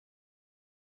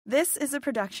This is a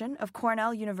production of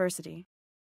Cornell University.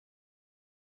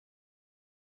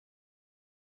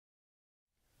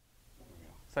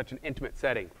 Such an intimate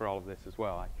setting for all of this as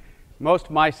well. Most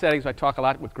of my settings, I talk a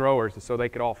lot with growers, so they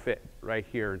could all fit right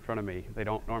here in front of me. They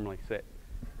don't normally sit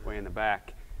way in the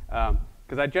back.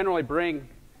 Because I generally bring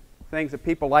things that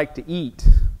people like to eat.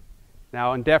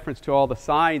 Now, in deference to all the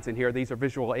signs in here, these are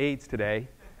visual aids today.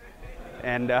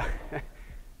 And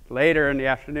later in the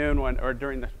afternoon, or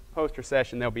during the poster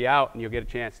session, they'll be out, and you'll get a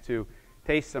chance to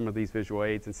taste some of these visual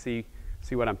aids and see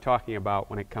what I'm talking about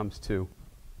when it comes to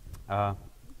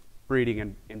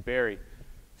breeding in berry.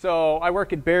 So I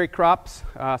work in berry crops,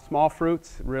 small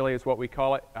fruits really is what we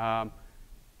call it.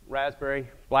 Raspberry,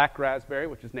 black raspberry,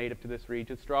 which is native to this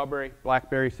region, strawberry,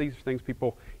 blackberries. These are things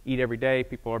people eat every day.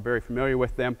 People are very familiar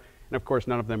with them. And of course,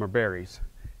 none of them are berries.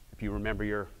 If you remember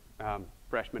your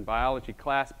freshman biology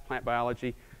class, plant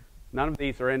biology, none of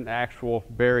these are in actual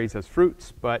berries as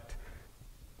fruits, but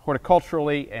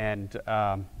horticulturally and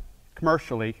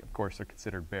commercially, of course, they're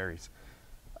considered berries.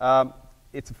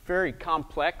 It's a very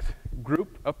complex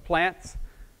group of plants.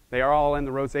 They are all in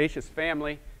the rosaceous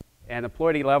family, and the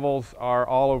ploidy levels are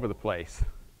all over the place.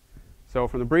 So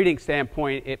from the breeding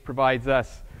standpoint, it provides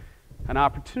us an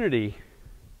opportunity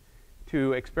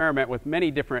to experiment with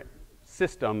many different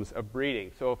systems of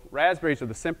breeding. So raspberries are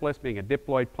the simplest, being a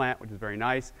diploid plant, which is very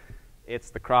nice. It's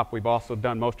the crop we've also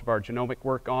done most of our genomic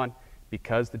work on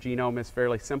because the genome is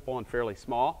fairly simple and fairly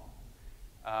small.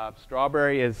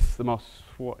 Strawberry is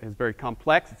very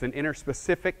complex. It's an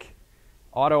interspecific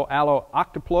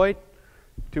auto-allo-octoploid,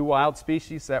 two wild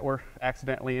species that were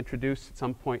accidentally introduced at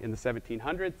some point in the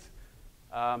 1700s.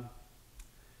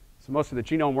 So most of the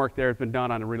genome work there has been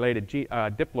done on a related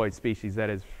diploid species that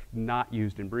is not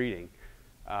used in breeding.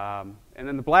 And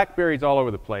then the blackberry is all over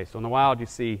the place. So in the wild you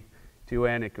see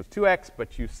 2n equals 2x,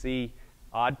 but you see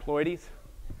odd ploides.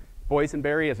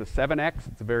 Boysenberry is a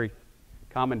 7x. It's a very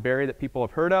common berry that people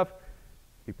have heard of.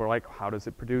 People are like, how does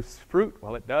it produce fruit?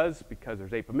 Well, it does because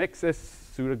there's apomixis,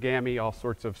 pseudogamy, all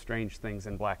sorts of strange things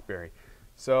in blackberry.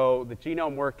 So the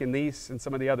genome work in these and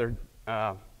some of the other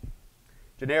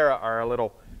genera are a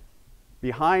little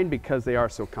behind because they are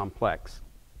so complex.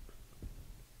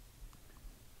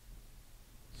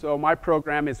 So my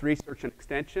program is research and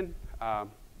extension.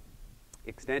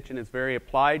 Extension is very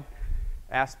applied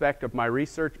aspect of my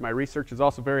research. My research is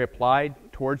also very applied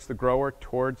towards the grower,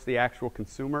 towards the actual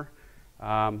consumer.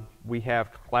 We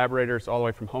have collaborators all the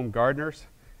way from home gardeners.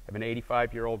 I have an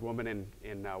 85-year-old woman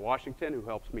in Washington who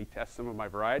helps me test some of my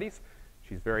varieties.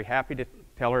 She's very happy to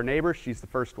tell her neighbors she's the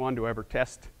first one to ever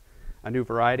test a new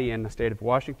variety in the state of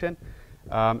Washington.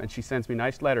 And she sends me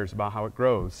nice letters about how it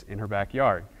grows in her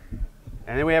backyard.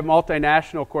 And then we have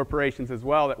multinational corporations as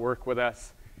well that work with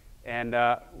us and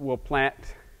will plant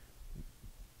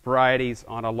varieties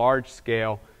on a large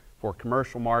scale for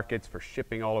commercial markets, for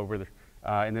shipping all over,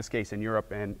 in this case in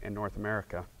Europe and North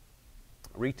America.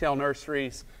 Retail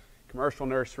nurseries, commercial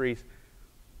nurseries.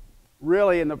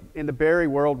 Really in the berry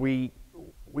world, we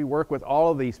work with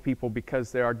all of these people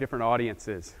because there are different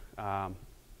audiences.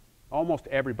 Almost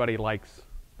everybody likes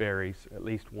berries, at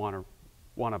least one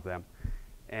of them.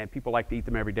 And people like to eat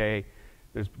them every day.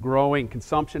 There's growing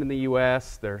consumption in the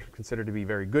U.S. They're considered to be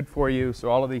very good for you. So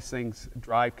all of these things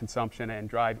drive consumption and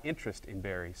drive interest in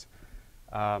berries.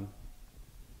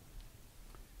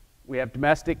 We have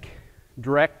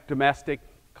direct domestic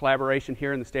collaboration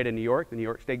here in the state of New York. The New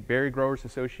York State Berry Growers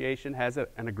Association has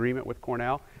an agreement with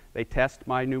Cornell. They test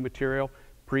my new material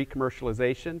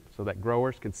pre-commercialization so that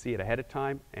growers can see it ahead of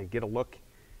time and get a look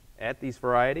at these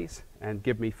varieties and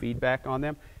give me feedback on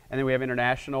them. And then we have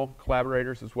international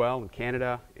collaborators as well in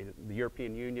Canada, in the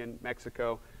European Union,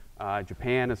 Mexico.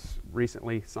 Japan has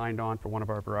recently signed on for one of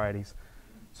our varieties.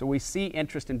 So we see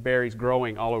interest in berries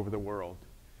growing all over the world.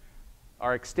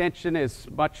 Our extension is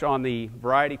much on the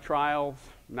variety trials,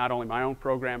 not only my own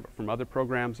program, but from other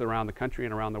programs around the country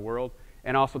and around the world,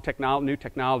 and also new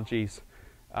technologies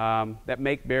that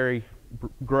make berry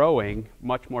growing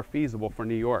much more feasible for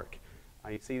New York.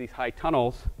 You see these high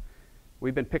tunnels.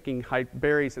 We've been picking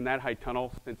berries in that high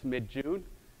tunnel since mid-June.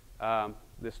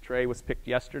 This tray was picked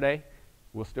yesterday.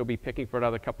 We'll still be picking for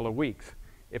another couple of weeks.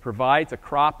 It provides a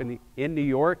crop in New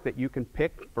York that you can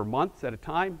pick for months at a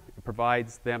time. It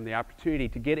provides them the opportunity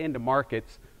to get into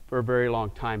markets for a very long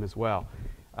time as well.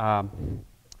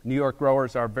 New York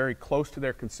growers are very close to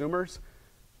their consumers.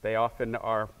 They often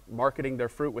are marketing their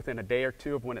fruit within a day or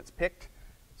two of when it's picked.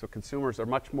 So consumers are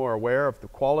much more aware of the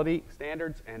quality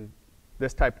standards, and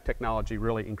this type of technology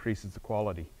really increases the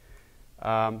quality.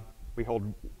 We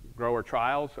hold grower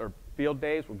trials or field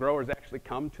days where growers actually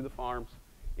come to the farms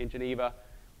in Geneva.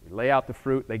 We lay out the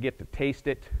fruit. They get to taste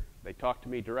it. They talk to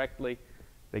me directly.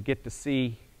 They get to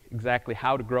see exactly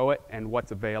how to grow it and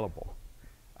what's available.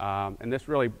 And this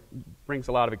really brings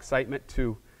a lot of excitement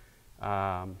to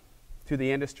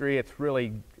the industry. It's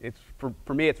really,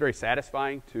 for me, it's very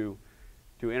satisfying to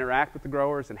interact with the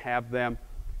growers and have them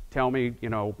tell me, you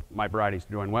know, my variety's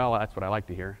doing well. That's what I like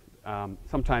to hear.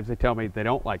 Sometimes they tell me they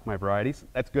don't like my varieties.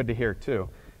 That's good to hear too,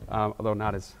 although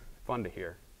not as fun to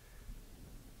hear.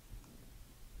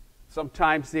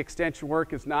 Sometimes the extension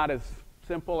work is not as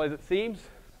simple as it seems.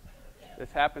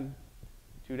 This happened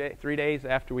 3 days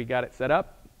after we got it set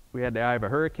up. We had the eye of a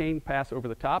hurricane pass over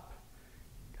the top.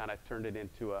 Kind of turned it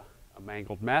into a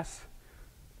mangled mess.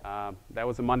 That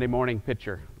was a Monday morning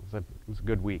picture. It was a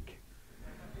good week.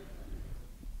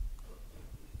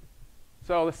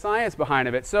 So the science behind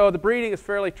it. So the breeding is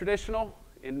fairly traditional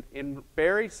in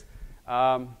berries.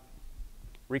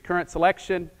 Recurrent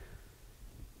selection.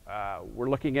 We're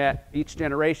looking at each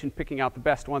generation, picking out the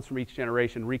best ones from each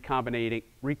generation, recombining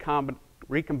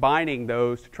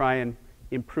those to try and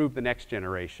improve the next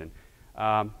generation.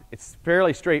 It's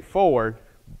fairly straightforward,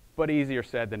 but easier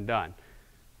said than done.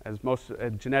 As most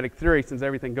genetic theory, since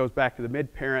everything goes back to the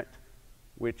mid-parent,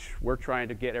 which we're trying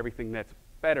to get everything that's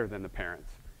better than the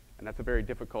parents. And that's a very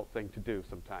difficult thing to do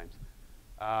sometimes.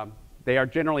 They are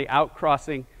generally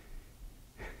outcrossing.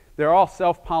 They're all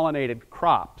self-pollinated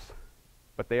crops,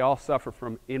 but they all suffer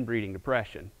from inbreeding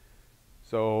depression.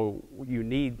 So you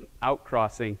need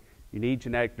outcrossing, you need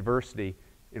genetic diversity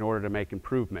in order to make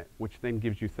improvement, which then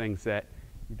gives you things that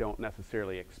you don't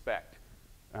necessarily expect.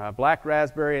 Black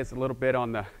raspberry is a little bit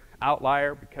on the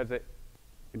outlier because it,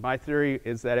 in my theory,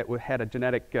 is that it had a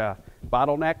genetic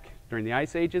bottleneck during the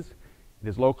ice ages. It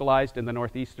is localized in the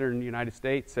northeastern United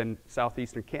States and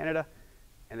southeastern Canada,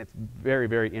 and it's very,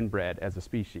 very inbred as a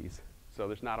species. So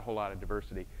there's not a whole lot of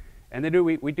diversity. And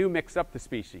we do mix up the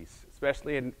species,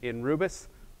 especially in rubus.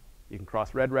 You can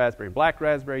cross red raspberry and black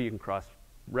raspberry. You can cross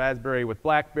raspberry with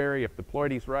blackberry if the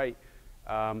ploidy's right.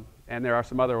 And there are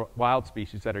some other wild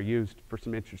species that are used for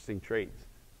some interesting traits.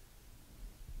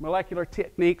 Molecular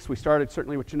techniques, we started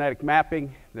certainly with genetic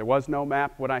mapping. There was no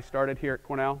map when I started here at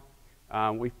Cornell.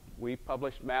 We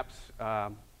published maps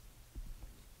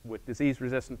with disease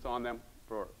resistance on them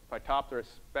for Phytophthora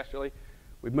especially.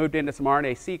 We've moved into some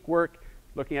RNA-seq work,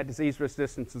 looking at disease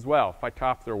resistance as well.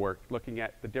 Phytophthora work, looking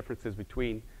at the differences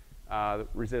between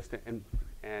resistant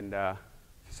and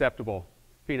susceptible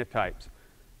phenotypes.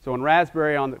 So in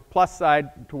raspberry, on the plus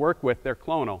side to work with, they're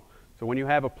clonal. So when you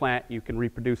have a plant, you can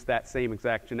reproduce that same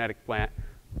exact genetic plant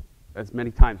as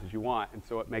many times as you want. And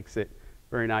so it makes it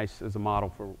very nice as a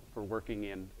model for working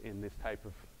in this type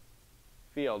of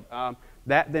field.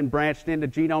 That then branched into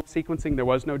genome sequencing. There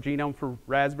was no genome for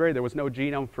raspberry. There was no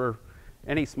genome for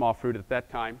any small fruit at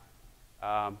that time.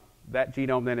 That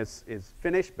genome then is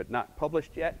finished but not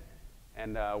published yet.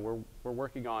 And we're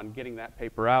working on getting that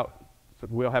paper out. So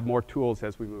we'll have more tools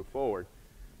as we move forward.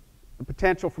 The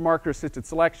potential for marker-assisted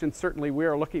selection, certainly we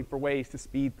are looking for ways to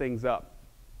speed things up.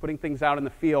 Putting things out in the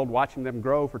field, watching them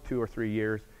grow for 2 or 3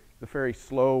 years, is a very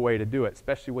slow way to do it,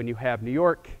 especially when you have New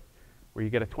York, where you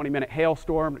get a 20-minute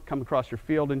hailstorm that comes across your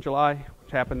field in July,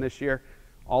 which happened this year.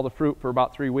 All the fruit for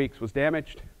about 3 weeks was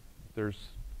damaged. There's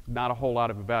not a whole lot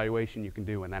of evaluation you can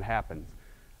do when that happens.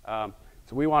 So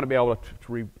we want to be able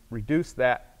to reduce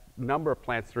that number of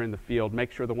plants that are in the field,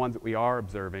 make sure the ones that we are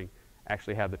observing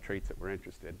actually have the traits that we're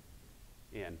interested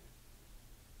in.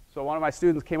 So one of my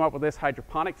students came up with this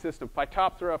hydroponic system.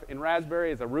 Phytophthora in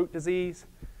raspberry is a root disease.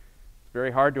 It's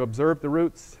very hard to observe the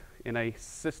roots in a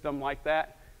system like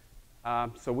that.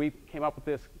 So we came up with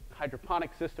this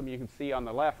hydroponic system you can see on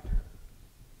the left,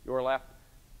 your left.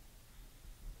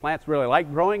 Plants really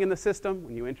like growing in the system.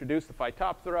 When you introduce the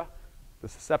Phytophthora, the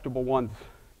susceptible ones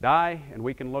die, and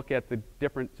we can look at the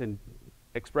difference in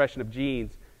expression of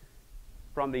genes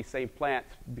from these same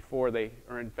plants before they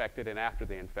are infected and after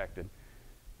they're infected.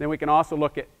 Then we can also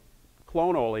look at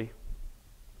clonally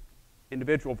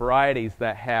individual varieties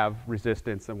that have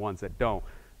resistance and ones that don't.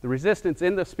 The resistance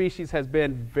in the species has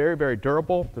been very, very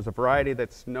durable. There's a variety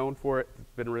that's known for it.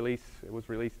 It's been released. It was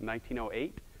released in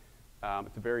 1908.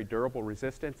 It's a very durable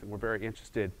resistance, and we're very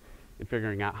interested in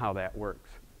figuring out how that works.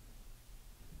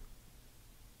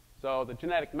 So the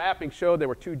genetic mapping showed there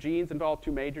were 2 genes involved,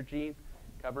 2 major genes,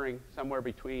 covering somewhere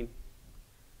between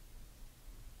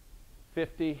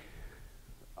 50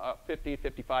 to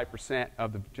 55%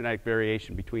 of the genetic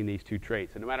variation between these 2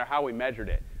 traits. And no matter how we measured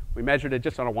it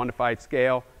just on a 1 to 5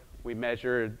 scale. We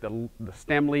measured the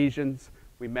stem lesions.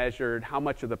 We measured how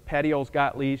much of the petioles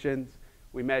got lesions.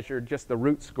 We measured just the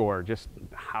root score, just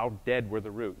how dead were the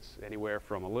roots, anywhere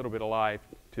from a little bit alive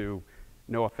to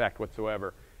no effect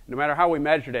whatsoever. No matter how we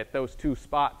measured it, those two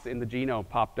spots in the genome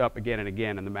popped up again and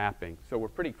again in the mapping. So we're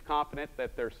pretty confident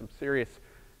that there's some serious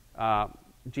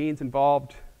genes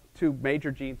involved, two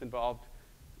major genes involved.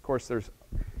 Of course,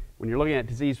 when you're looking at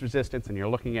disease resistance and you're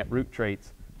looking at root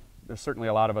traits, there's certainly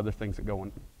a lot of other things that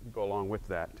go along with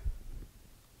that.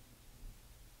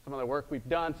 Some of the work we've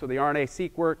done, so the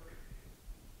RNA-seq work,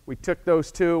 we took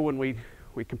those two when we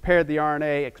compared the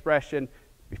RNA expression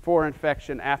before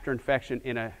infection, after infection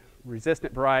in a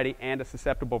resistant variety and a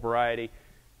susceptible variety.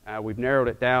 We've narrowed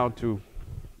it down to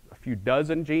a few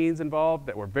dozen genes involved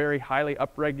that were very highly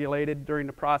upregulated during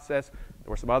the process. There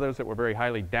were some others that were very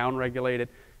highly downregulated,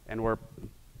 and we're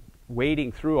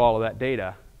wading through all of that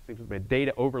data. Seems to be a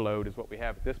data overload is what we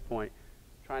have at this point,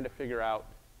 trying to figure out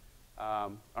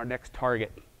our next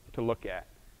target to look at.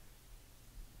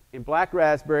 In black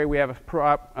raspberry, we have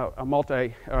a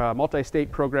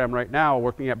multi-state program right now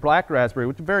working at black raspberry,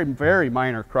 which is a very, very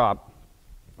minor crop,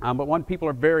 but one people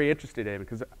are very interested in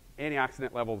because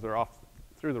antioxidant levels are off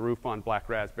through the roof on black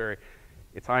raspberry.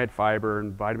 It's high in fiber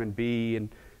and vitamin B and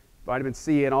vitamin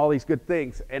C and all these good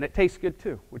things, and it tastes good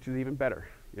too, which is even better.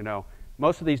 You know,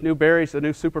 most of these new berries, the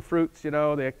new superfruits, you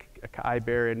know, the acai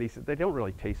berry and these, they don't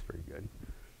really taste very good.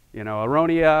 You know,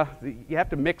 aronia, you have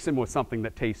to mix them with something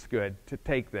that tastes good to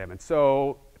take them. And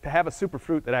so to have a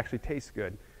superfruit that actually tastes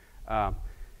good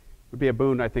would be a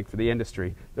boon, I think, for the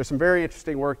industry. There's some very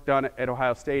interesting work done at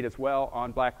Ohio State as well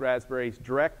on black raspberries,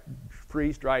 direct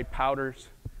freeze-dried powders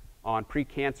on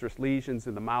precancerous lesions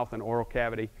in the mouth and oral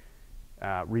cavity,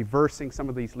 reversing some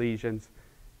of these lesions.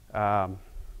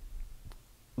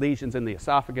 Lesions in the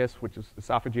esophagus, which is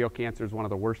esophageal cancer, is one of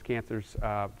the worst cancers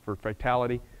for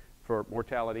fatality. For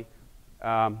mortality,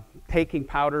 taking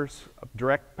powders,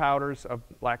 direct powders of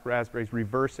black raspberries,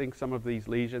 reversing some of these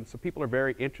lesions. So people are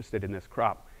very interested in this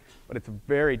crop, but it's a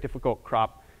very difficult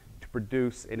crop to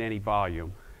produce in any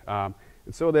volume. And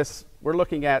so we're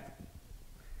looking at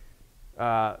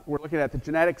the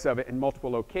genetics of it in multiple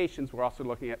locations. We're also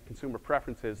looking at consumer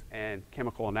preferences and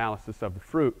chemical analysis of the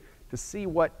fruit to see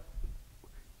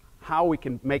how we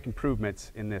can make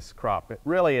improvements in this crop. It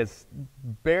really has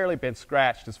barely been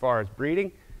scratched as far as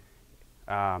breeding.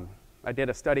 I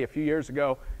did a study a few years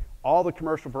ago. All the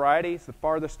commercial varieties, the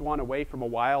farthest one away from a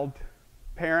wild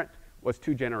parent was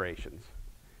 2 generations.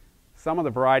 Some of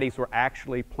the varieties were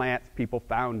actually plants people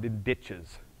found in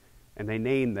ditches, and they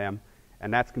named them,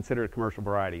 and that's considered a commercial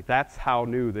variety. That's how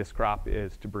new this crop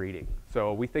is to breeding.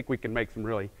 So we think we can make some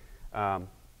really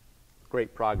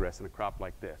great progress in a crop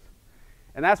like this.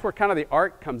 And that's where kind of the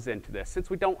art comes into this. Since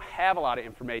we don't have a lot of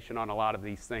information on a lot of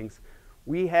these things,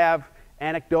 we have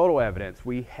anecdotal evidence.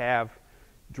 We have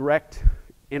direct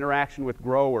interaction with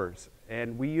growers.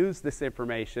 And we use this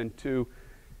information to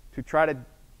try to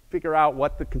figure out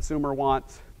what the consumer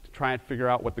wants, to try and figure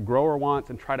out what the grower wants,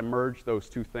 and try to merge those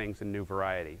two things in new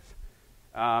varieties.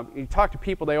 You talk to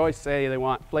people, they always say they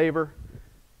want flavor.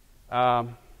 The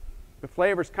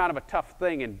flavor is kind of a tough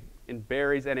thing in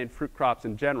berries and in fruit crops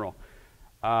in general.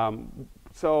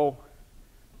 So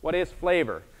what is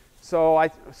flavor? So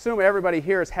I assume everybody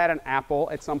here has had an apple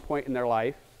at some point in their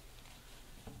life.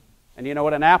 And you know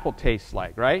what an apple tastes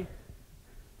like, right?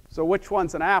 So which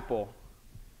one's an apple?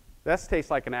 This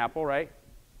tastes like an apple, right?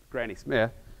 Granny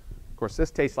Smith. Of course, this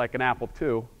tastes like an apple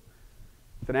too.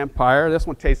 It's an Empire. This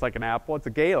one tastes like an apple. It's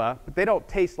a Gala. But they don't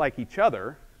taste like each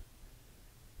other.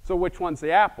 So which one's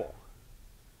the apple?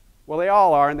 Well, they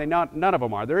all are, and none of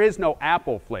them are. There is no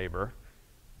apple flavor.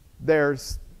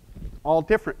 There's all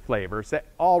different flavors that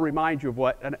all remind you of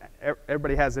what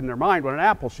everybody has in their mind what an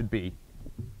apple should be.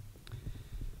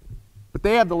 But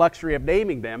they have the luxury of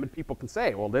naming them, and people can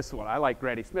say, well, this one, I like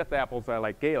Granny Smith apples, I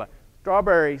like Gala.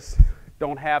 Strawberries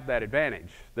don't have that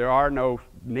advantage. There are no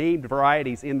named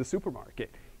varieties in the supermarket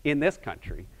in this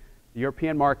country. The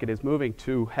European market is moving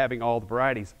to having all the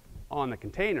varieties on the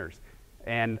containers.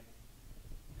 And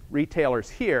retailers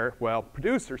here, well,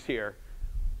 producers here,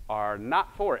 are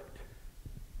not for it.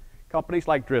 Companies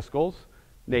like Driscoll's,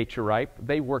 Nature Ripe,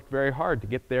 they worked very hard to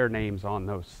get their names on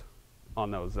those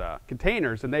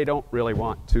containers, and they don't really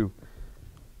want to.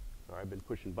 Sorry, I've been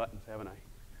pushing buttons, haven't I?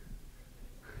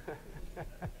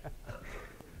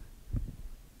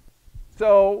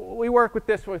 So we work with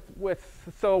this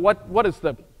so what does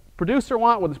the producer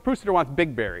want? Well, the producer wants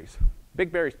big berries.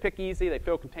 Big berries pick easy, they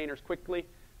fill containers quickly.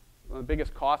 One of the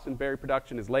biggest costs in berry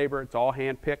production is labor. It's all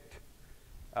hand-picked.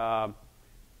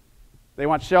 They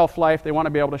want shelf life. They want to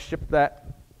be able to ship that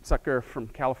sucker from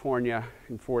California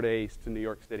in 4 days to New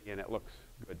York City, and it looks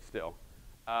good still.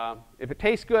 If it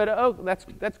tastes good, oh,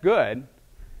 that's good,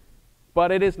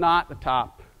 but it is not the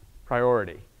top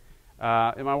priority.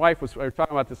 And my wife we were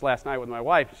talking about this last night with my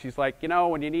wife. She's like, you know,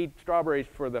 when you need strawberries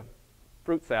for the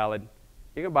fruit salad,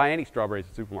 you can buy any strawberries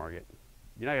at the supermarket.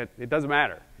 You know, it doesn't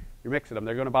matter. You're mixing them,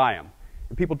 they're going to buy them.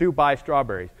 And people do buy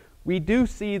strawberries. We do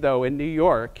see, though, in New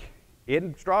York,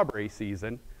 in strawberry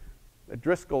season, that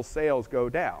Driscoll's sales go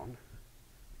down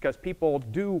because people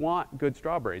do want good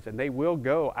strawberries, and they will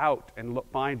go out and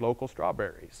find local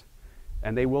strawberries.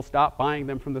 And they will stop buying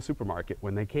them from the supermarket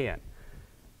when they can.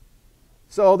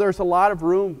 So there's a lot of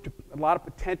room, a lot of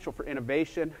potential for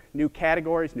innovation, new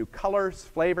categories, new colors,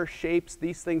 flavors, shapes.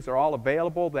 These things are all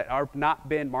available that are not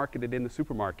been marketed in the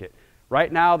supermarket.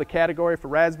 Right now, the category for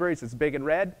raspberries is big and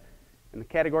red, and the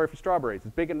category for strawberries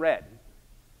is big and red.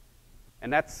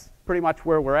 And that's pretty much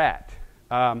where we're at.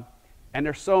 And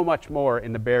there's so much more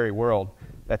in the berry world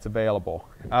that's available.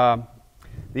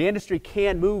 The industry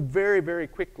can move very, very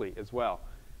quickly as well,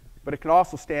 but it can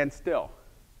also stand still.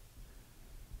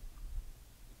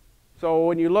 So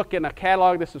when you look in a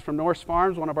catalog, this is from Norse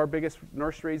Farms, one of our biggest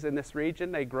nurseries in this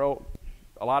region. They grow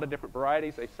a lot of different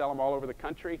varieties. They sell them all over the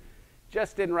country.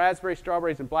 Just in raspberries,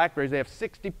 strawberries, and blackberries, they have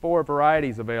 64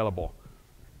 varieties available.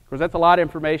 Of course, that's a lot of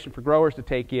information for growers to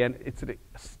take in. It's an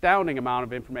astounding amount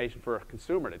of information for a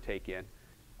consumer to take in.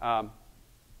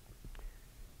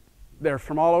 They're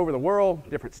from all over the world,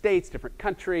 different states, different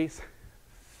countries.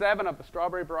 7 of the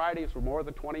strawberry varieties were more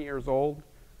than 20 years old.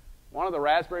 One of the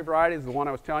raspberry varieties, the one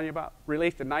I was telling you about,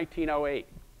 released in 1908,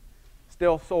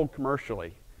 still sold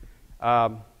commercially.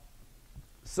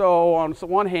 So on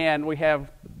one hand, we have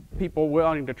people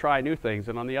willing to try new things,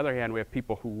 and on the other hand, we have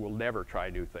people who will never try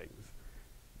new things.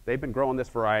 They've been growing this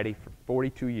variety for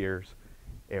 42 years.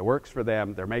 It works for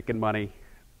them. They're making money.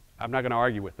 I'm not going to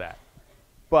argue with that.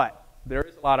 But there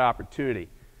is a lot of opportunity.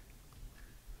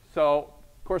 So,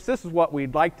 of course, this is what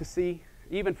we'd like to see.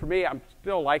 Even for me, I'd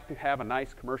still like to have a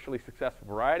nice commercially successful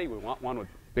variety. We want one with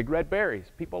big red berries.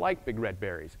 People like big red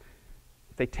berries.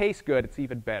 If they taste good, it's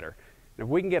even better. And if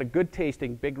we can get a good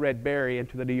tasting big red berry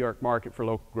into the New York market for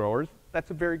local growers, that's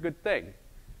a very good thing.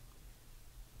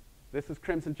 This is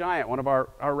Crimson Giant, one of our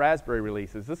raspberry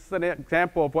releases. This is an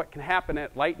example of what can happen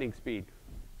at lightning speed.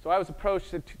 So I was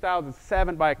approached in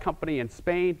 2007 by a company in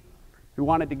Spain who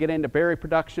wanted to get into berry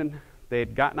production. They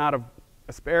had gotten out of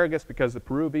asparagus because the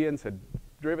Peruvians had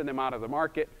driven them out of the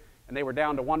market, and they were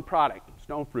down to one product,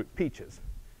 stone fruit, peaches,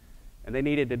 and they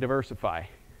needed to diversify.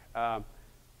 So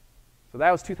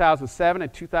that was 2007. In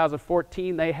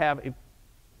 2014, they have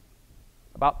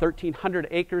about 1,300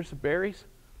 acres of berries,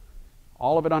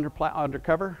 all of it under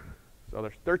cover. So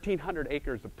there's 1,300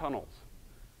 acres of tunnels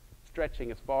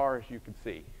stretching as far as you can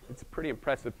see. It's a pretty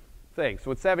impressive thing. So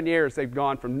in 7 years, they've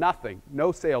gone from nothing,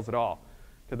 no sales at all,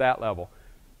 to that level.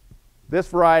 This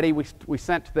variety, we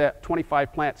sent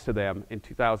 25 plants to them in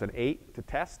 2008 to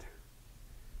test.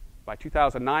 By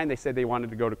 2009, they said they wanted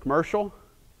to go to commercial.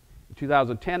 In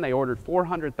 2010, they ordered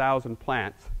 400,000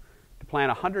 plants to plant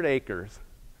 100 acres,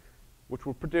 which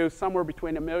will produce somewhere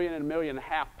between 1 million and 1.5 million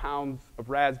pounds of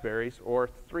raspberries, or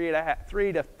 3 to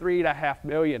 3.5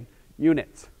 million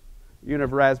units. Unit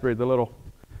of raspberry, the little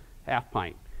half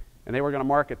pint. And they were going to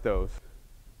market those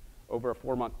over a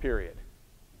 4-month period.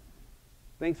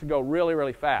 Things could go really,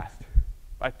 really fast.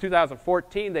 By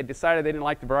 2014, they decided they didn't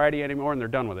like the variety anymore, and they're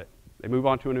done with it. They move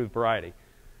on to a new variety.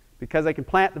 Because they can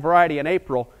plant the variety in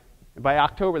April, and by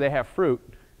October they have fruit.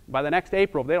 By the next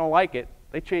April, if they don't like it,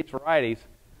 they change varieties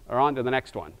or on to the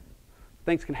next one.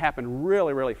 Things can happen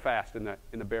really, really fast in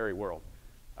the berry world.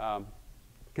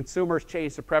 Consumers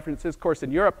change their preferences. Of course,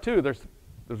 in Europe, too, there's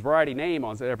variety name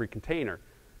on every container.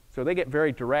 So they get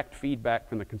very direct feedback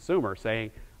from the consumer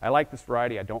saying, I like this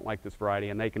variety, I don't like this variety,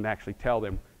 and they can actually tell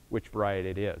them which variety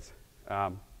it is.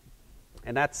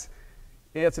 And it's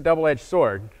a double-edged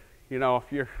sword. You know,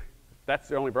 if that's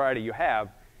the only variety you have,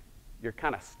 you're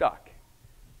kind of stuck.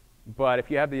 But if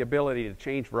you have the ability to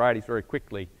change varieties very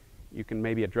quickly, you can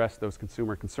maybe address those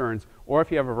consumer concerns. Or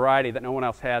if you have a variety that no one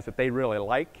else has that they really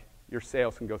like, your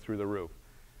sales can go through the roof.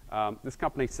 This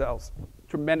company sells a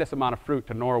tremendous amount of fruit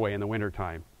to Norway in the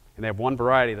wintertime. And they have one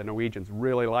variety that Norwegians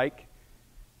really like.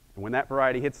 And when that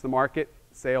variety hits the market,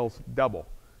 sales double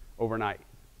overnight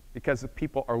because the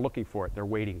people are looking for it. They're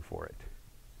waiting for it.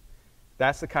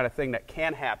 That's the kind of thing that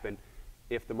can happen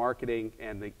if the marketing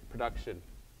and the production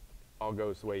all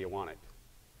goes the way you want it.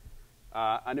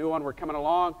 A new one we're coming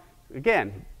along.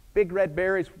 Again, big red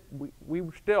berries. We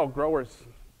still growers,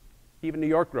 even New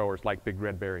York growers, like big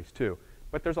red berries too.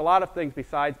 But there's a lot of things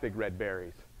besides big red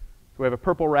berries. So we have a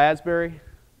purple raspberry,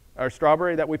 or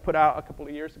strawberry that we put out a couple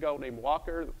of years ago named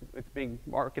Walker. It's being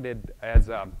marketed as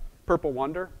Purple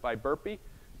Wonder by Burpee. You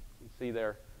can see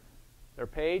their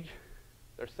page.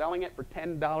 They're selling it for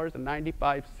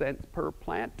 $10.95 per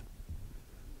plant.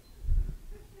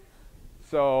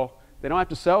 So they don't have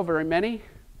to sell very many.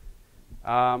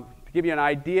 To give you an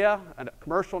idea, a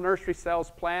commercial nursery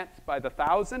sells plants by the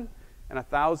thousand, and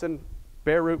 1,000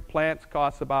 bare root plants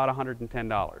costs about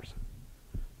 $110.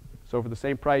 So for the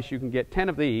same price, you can get 10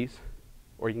 of these,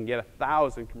 or you can get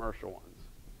 1,000 commercial ones.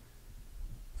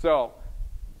 So,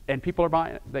 and people are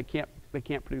buying it. They can't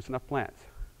produce enough plants.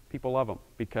 People love them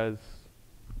because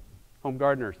home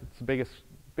gardeners, it's the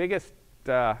biggest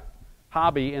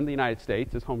hobby in the United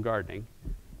States is home gardening.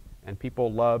 And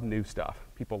people love new stuff.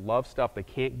 People love stuff they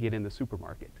can't get in the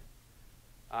supermarket.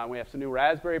 We have some new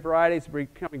raspberry varieties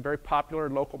becoming very popular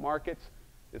in local markets.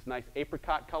 This nice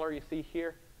apricot color you see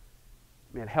here.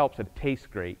 I mean, it helps. It tastes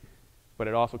great, but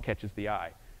it also catches the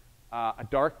eye. A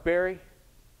dark berry.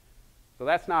 So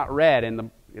that's not red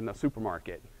in the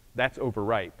supermarket. That's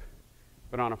overripe.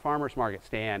 But on a farmer's market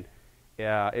stand,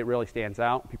 it really stands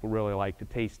out. People really like to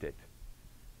taste it.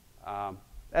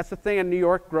 That's the thing in New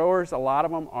York growers. A lot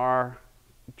of them are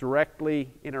directly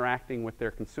interacting with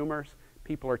their consumers.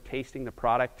 People are tasting the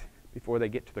product before they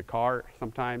get to the car,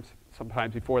 sometimes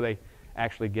before they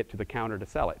actually get to the counter to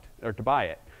sell it or to buy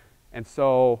it. And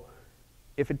so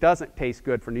if it doesn't taste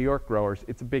good for New York growers,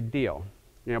 it's a big deal.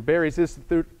 You know, berries is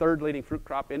the third leading fruit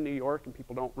crop in New York, and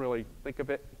people don't really think of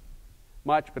it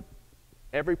much, but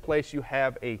every place you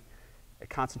have a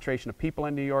concentration of people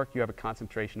in New York, you have a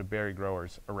concentration of berry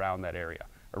growers around that area,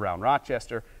 around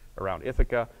Rochester, around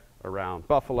Ithaca, around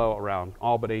Buffalo, around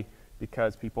Albany,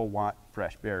 because people want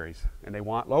fresh berries, and they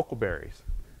want local berries.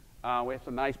 We have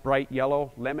some nice bright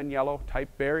yellow, lemon yellow type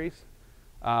berries.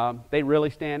 They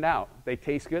really stand out. They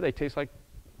taste good. They taste like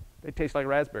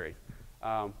raspberries.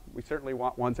 We certainly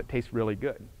want ones that taste really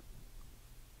good.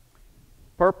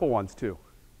 Purple ones too.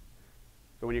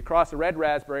 So when you cross a red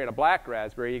raspberry and a black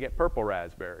raspberry, you get purple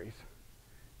raspberries.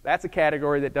 That's a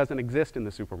category that doesn't exist in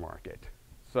the supermarket.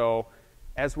 So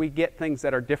as we get things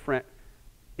that are different,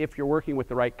 if you're working with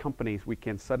the right companies, we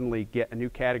can suddenly get a new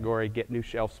category, get new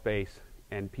shelf space,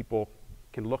 and people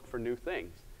can look for new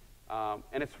things.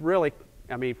 And it's really,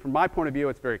 I mean, from my point of view,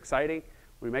 it's very exciting.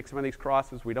 We make some of these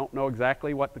crosses. We don't know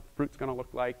exactly what the fruit's going to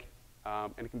look like,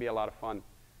 and it can be a lot of fun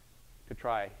to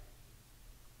try,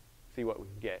 see what we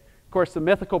can get. Of course, the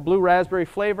mythical blue raspberry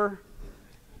flavor,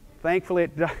 thankfully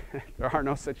there are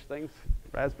no such things,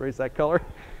 raspberries that color.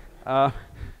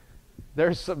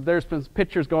 There's been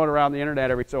pictures going around the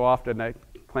internet every so often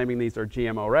claiming these are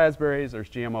GMO raspberries. There's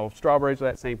GMO strawberries of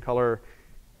that same color.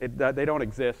 They don't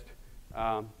exist,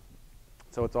 so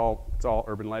it's all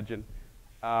urban legend.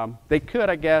 They could,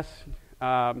 I guess.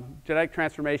 Genetic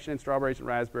transformation in strawberries and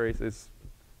raspberries is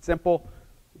simple,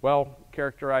 well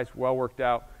characterized, well worked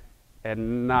out,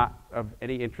 and not of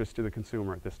any interest to the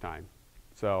consumer at this time.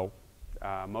 So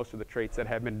most of the traits that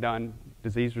have been done,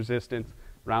 disease resistance,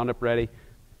 Roundup ready,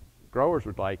 growers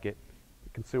would like it. The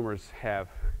consumers have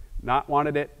not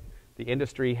wanted it. The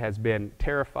industry has been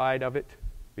terrified of it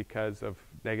because of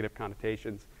negative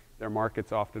connotations. Their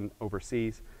markets often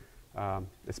overseas,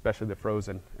 especially the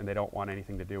frozen, and they don't want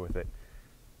anything to do with it.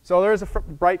 So there's a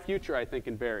bright future, I think,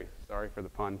 in berries. Sorry for the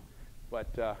pun.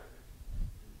 But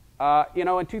you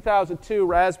know, in 2002,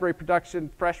 raspberry production,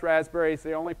 fresh raspberries,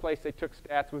 the only place they took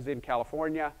stats was in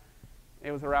California.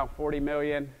 It was around 40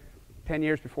 million. 10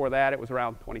 years before that, it was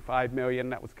around 25 million.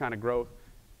 That was kind of growth.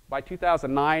 By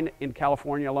 2009, in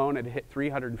California alone, it hit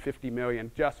 350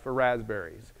 million just for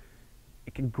raspberries.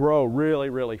 It can grow really,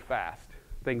 really fast.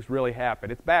 Things really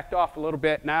happen. It's backed off a little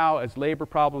bit now as labor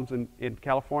problems in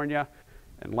California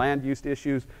and land use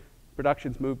issues.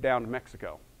 Production's moved down to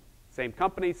Mexico. Same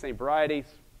companies, same varieties,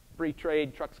 free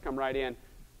trade, trucks come right in.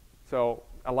 So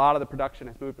a lot of the production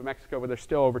has moved to Mexico, but there's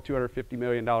still over $250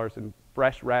 million in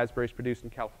fresh raspberries produced in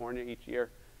California each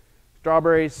year.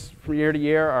 Strawberries from year to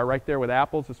year are right there with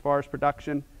apples as far as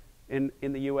production in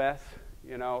the U.S.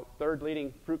 You know, third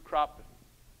leading fruit crop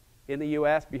in the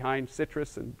U.S. behind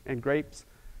citrus and grapes.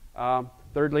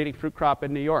 Third leading fruit crop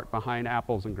in New York behind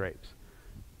apples and grapes.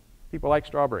 People like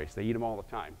strawberries. They eat them all the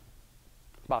time.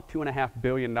 About $2.5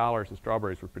 billion in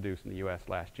strawberries were produced in the U.S.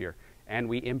 last year, and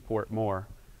we import more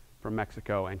from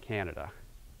Mexico and Canada.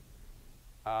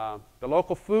 The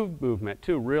local food movement,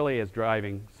 too, really is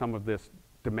driving some of this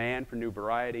demand for new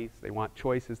varieties. They want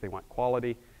choices. They want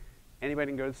quality.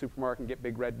 Anybody can go to the supermarket and get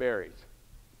big red berries.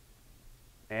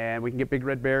 And we can get big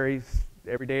red berries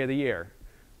every day of the year.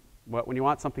 But when you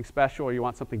want something special or you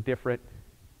want something different,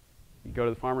 you go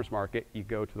to the farmer's market, you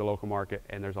go to the local market,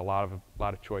 and there's a lot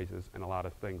of choices and a lot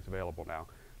of things available now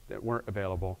that weren't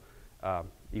available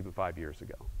even 5 years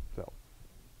ago. So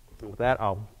with that,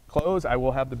 I'll close. I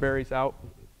will have the berries out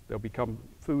They'll become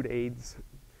food aids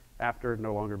after,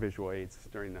 no longer visual aids.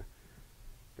 During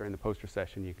the poster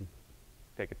session, you can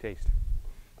take a taste.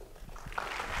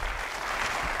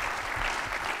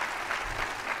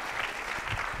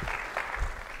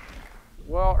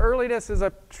 Well, earliness is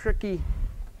a tricky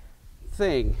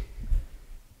thing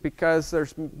because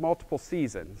there's multiple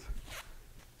seasons.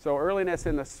 So earliness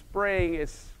in the spring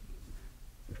is,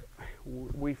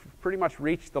 we've pretty much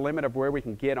reached the limit of where we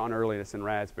can get on earliness in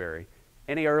raspberry.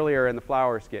 Any earlier and the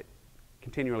flowers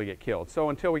continually get killed.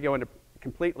 So until we go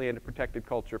completely into protected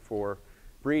culture for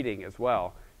breeding as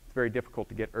well, it's very difficult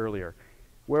to get earlier.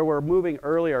 Where we're moving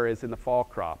earlier is in the fall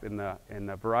crop, in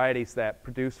the varieties that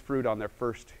produce fruit on their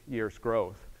first year's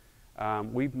growth.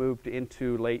 We've moved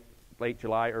into late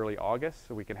July, early August,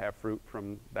 so we can have fruit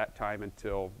from that time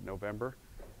until November.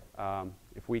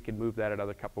 If we can move that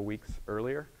another couple weeks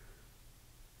earlier,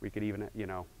 we could even,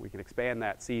 we can expand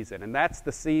that season. And that's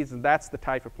the season, that's the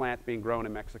type of plant being grown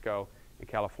in Mexico and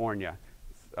California.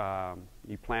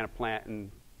 You plant a plant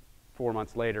and 4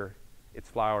 months later, it's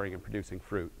flowering and producing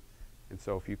fruit. And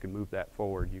so if you can move that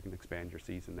forward, you can expand your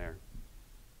season there.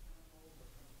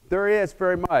 There is,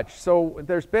 very much. So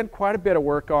there's been quite a bit of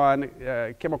work on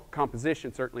chemical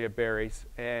composition, certainly, of berries,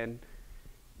 and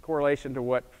correlation to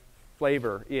what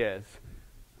flavor is.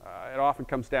 It often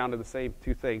comes down to the same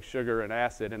two things, sugar and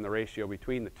acid, and the ratio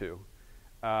between the two.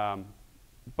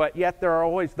 But yet there are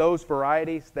always those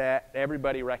varieties that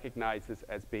everybody recognizes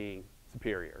as being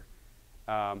superior.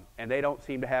 And they don't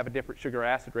seem to have a different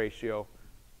sugar-acid ratio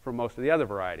from most of the other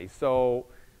varieties. So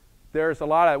there's a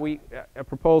lot of, a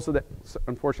proposal that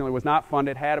unfortunately was not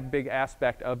funded had a big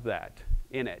aspect of that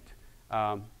in it.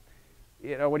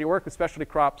 When you work with specialty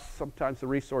crops, sometimes the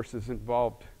resources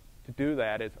involved to do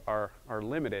that are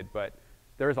limited, but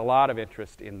there's a lot of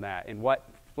interest in that, in what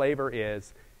flavor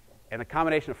is, and the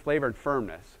combination of flavor and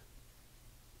firmness.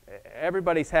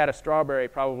 Everybody's had a strawberry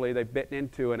probably they've bitten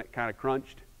into and it kind of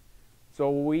crunched.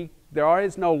 So there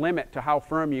is no limit to how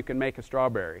firm you can make a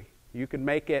strawberry. You can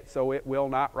make it so it will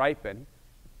not ripen,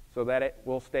 so that it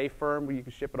will stay firm. You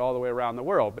can ship it all the way around the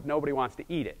world, but nobody wants to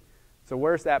eat it. So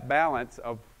where's that balance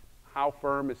of how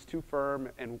firm is too firm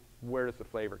and where does the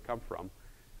flavor come from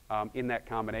in that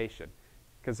combination?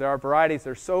 Because there are varieties that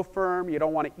are so firm you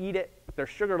don't want to eat it, but their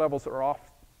sugar levels are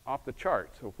off the chart.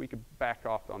 So if we could back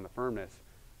off on the firmness,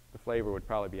 the flavor would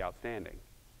probably be outstanding.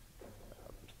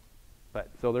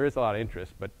 So there is a lot of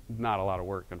interest, but not a lot of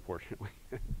work, unfortunately.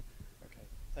 Okay.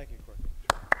 Thank you, Courtney.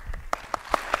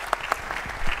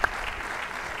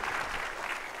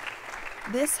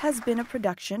 This has been a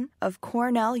production of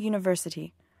Cornell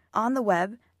University, on the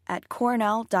web at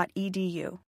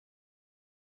cornell.edu.